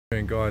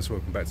morning guys,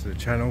 welcome back to the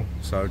channel.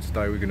 So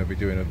today we're going to be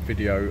doing a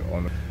video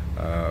on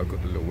I've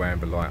got the little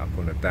amber light up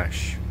on the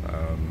dash.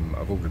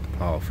 I've ordered the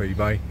part off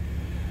eBay.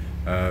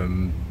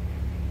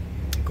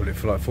 Got it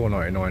for like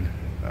 £4.99.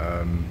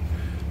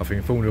 I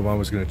think Formula One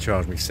was going to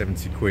charge me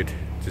 70 quid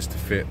just to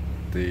fit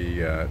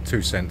the two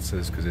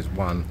sensors, because there's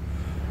one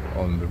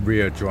on the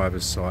rear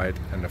driver's side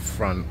and the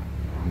front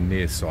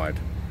near side,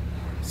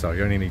 so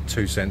you only need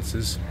two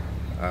sensors,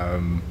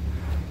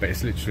 but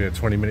it's literally a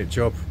 20-minute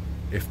job,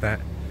 if that.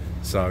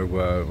 So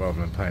rather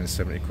than paying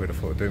 70 quid, I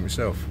thought I'd do it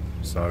myself.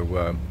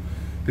 So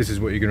this is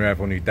what you're going to have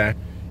on your dash.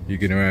 You're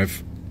going to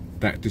have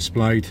that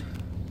displayed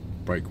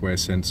brake wear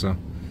sensor,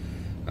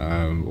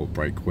 or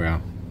brake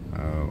wear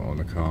on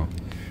the car.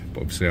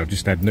 But obviously I've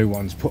just had new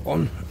ones put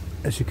on,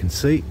 as you can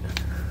see,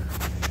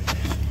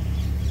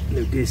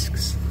 new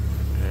discs,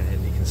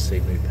 and you can see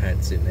new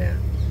pads in there.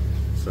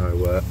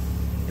 So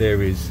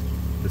there is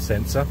the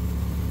sensor.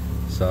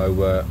 So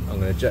I'm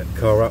going to jack the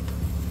car up,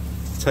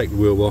 take the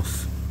wheel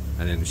off,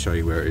 and then show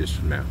you where it is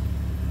from now.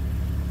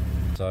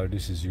 So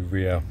this is your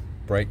rear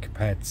brake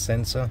pad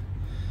sensor,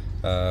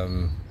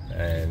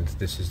 and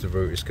this is the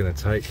route it's going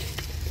to take.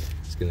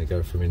 It's going to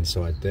go from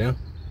inside there.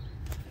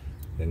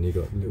 Then you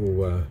got a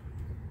little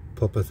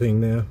popper thing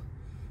there,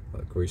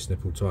 like grease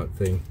nipple type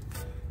thing.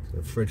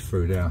 So thread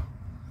through there,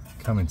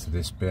 come into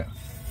this bit,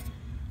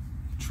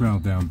 trail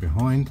down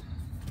behind,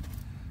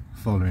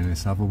 following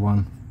this other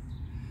one,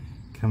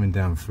 coming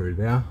down through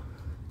there,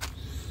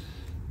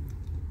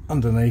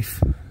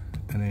 underneath,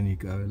 and then you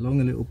go along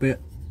a little bit,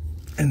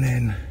 and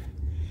then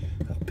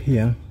up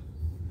here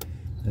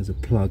there's a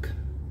plug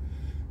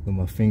where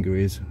my finger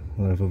is.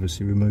 Well, I've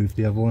obviously removed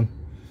the other one,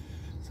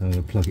 so I'm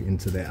going to plug it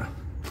into there.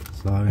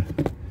 So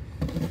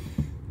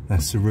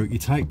that's the route you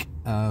take.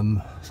 So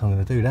I'm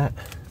going to do that.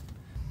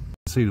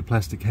 See the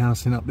plastic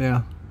housing up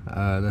there?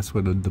 That's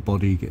where the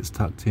body gets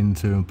tucked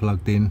into and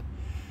plugged in,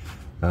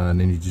 and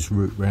then you just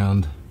route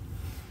round,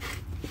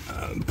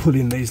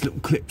 pulling these little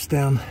clips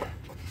down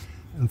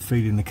and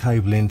feeding the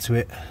cable into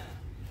it,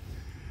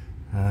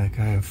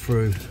 going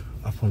through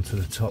up onto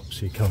the top.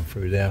 So you come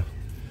through there,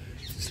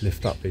 just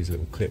lift up these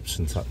little clips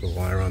and tuck the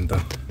wire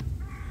under,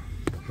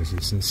 as you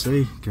can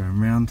see, going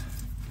round,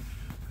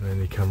 and then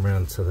you come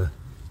round to the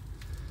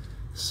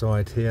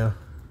side here,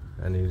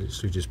 and you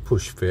literally just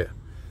push fit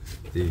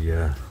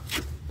the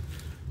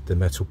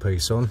metal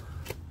piece on.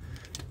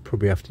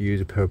 Probably have to use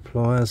a pair of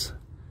pliers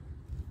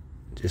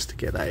just to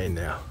get that in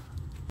there,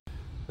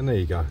 and there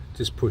you go,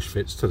 just push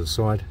fits to the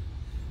side.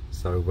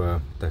 So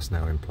that's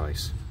now in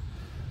place,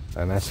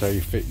 and that's how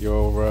you fit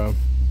your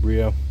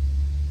rear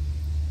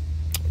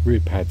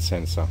pad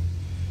sensor.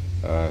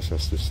 So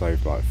that's just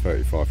saved like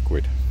 35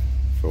 quid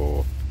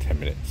for 10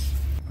 minutes.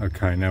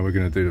 Okay, now we're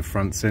going to do the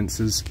front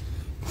sensors.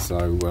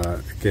 So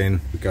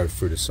again, we go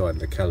through the side of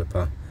the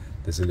caliper.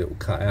 There's a little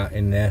cutout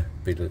in there,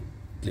 big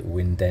little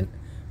indent,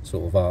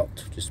 sort of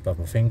arced just above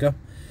my finger.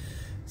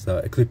 So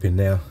a clip in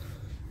there,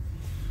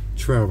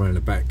 trail around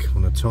the back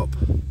on the top,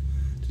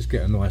 just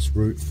get a nice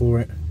route for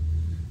it.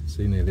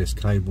 See near this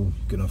cable,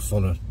 gonna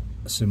follow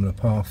a similar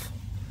path,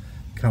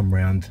 come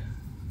round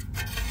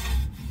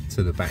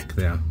to the back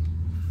there,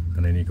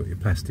 and then you've got your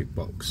plastic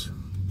box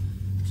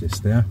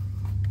just there.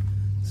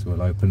 So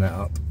we'll open that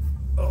up.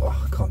 Oh,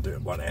 I can't do it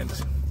with one hand.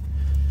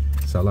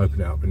 So I'll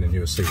open it up, and then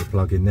you'll see the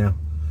plug in now.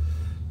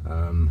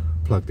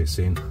 Plug this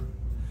in,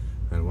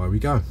 and away we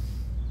go.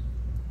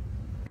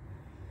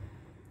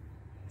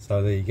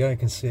 So there you go, you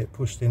can see it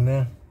pushed in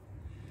there.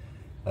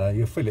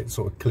 You'll feel it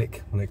sort of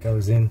click when it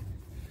goes in.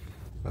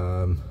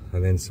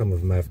 And then some of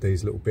them have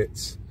these little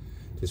bits,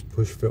 just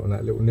push fit on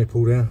that little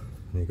nipple there,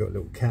 and you've got a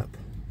little cap,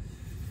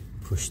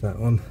 push that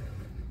on,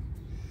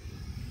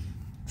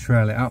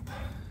 trail it up,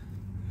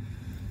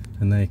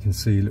 and there you can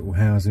see a little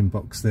housing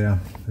box there.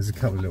 There's a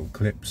couple of little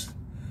clips,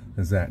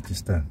 there's that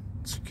just to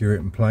secure it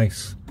in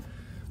place,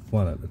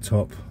 one at the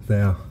top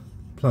there,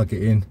 plug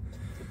it in,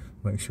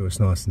 make sure it's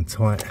nice and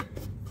tight,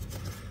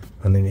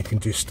 and then you can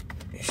just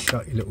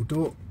shut your little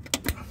door,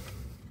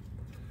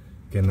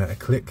 getting that a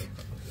click.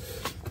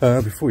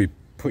 Before you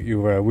put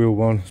your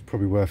wheel on, it's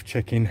probably worth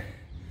check on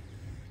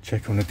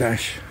the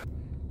dash.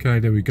 Okay,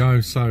 there we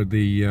go. So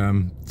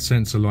the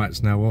sensor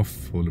light's now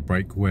off, or the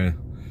brake wear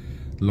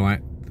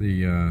light,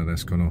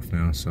 that's gone off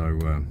now.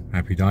 So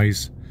happy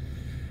days,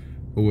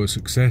 all a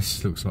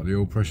success. Looks like the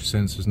oil pressure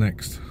sensor's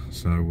next,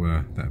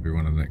 so that'll be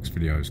one of the next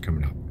videos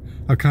coming up.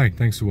 Okay,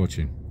 thanks for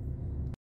watching.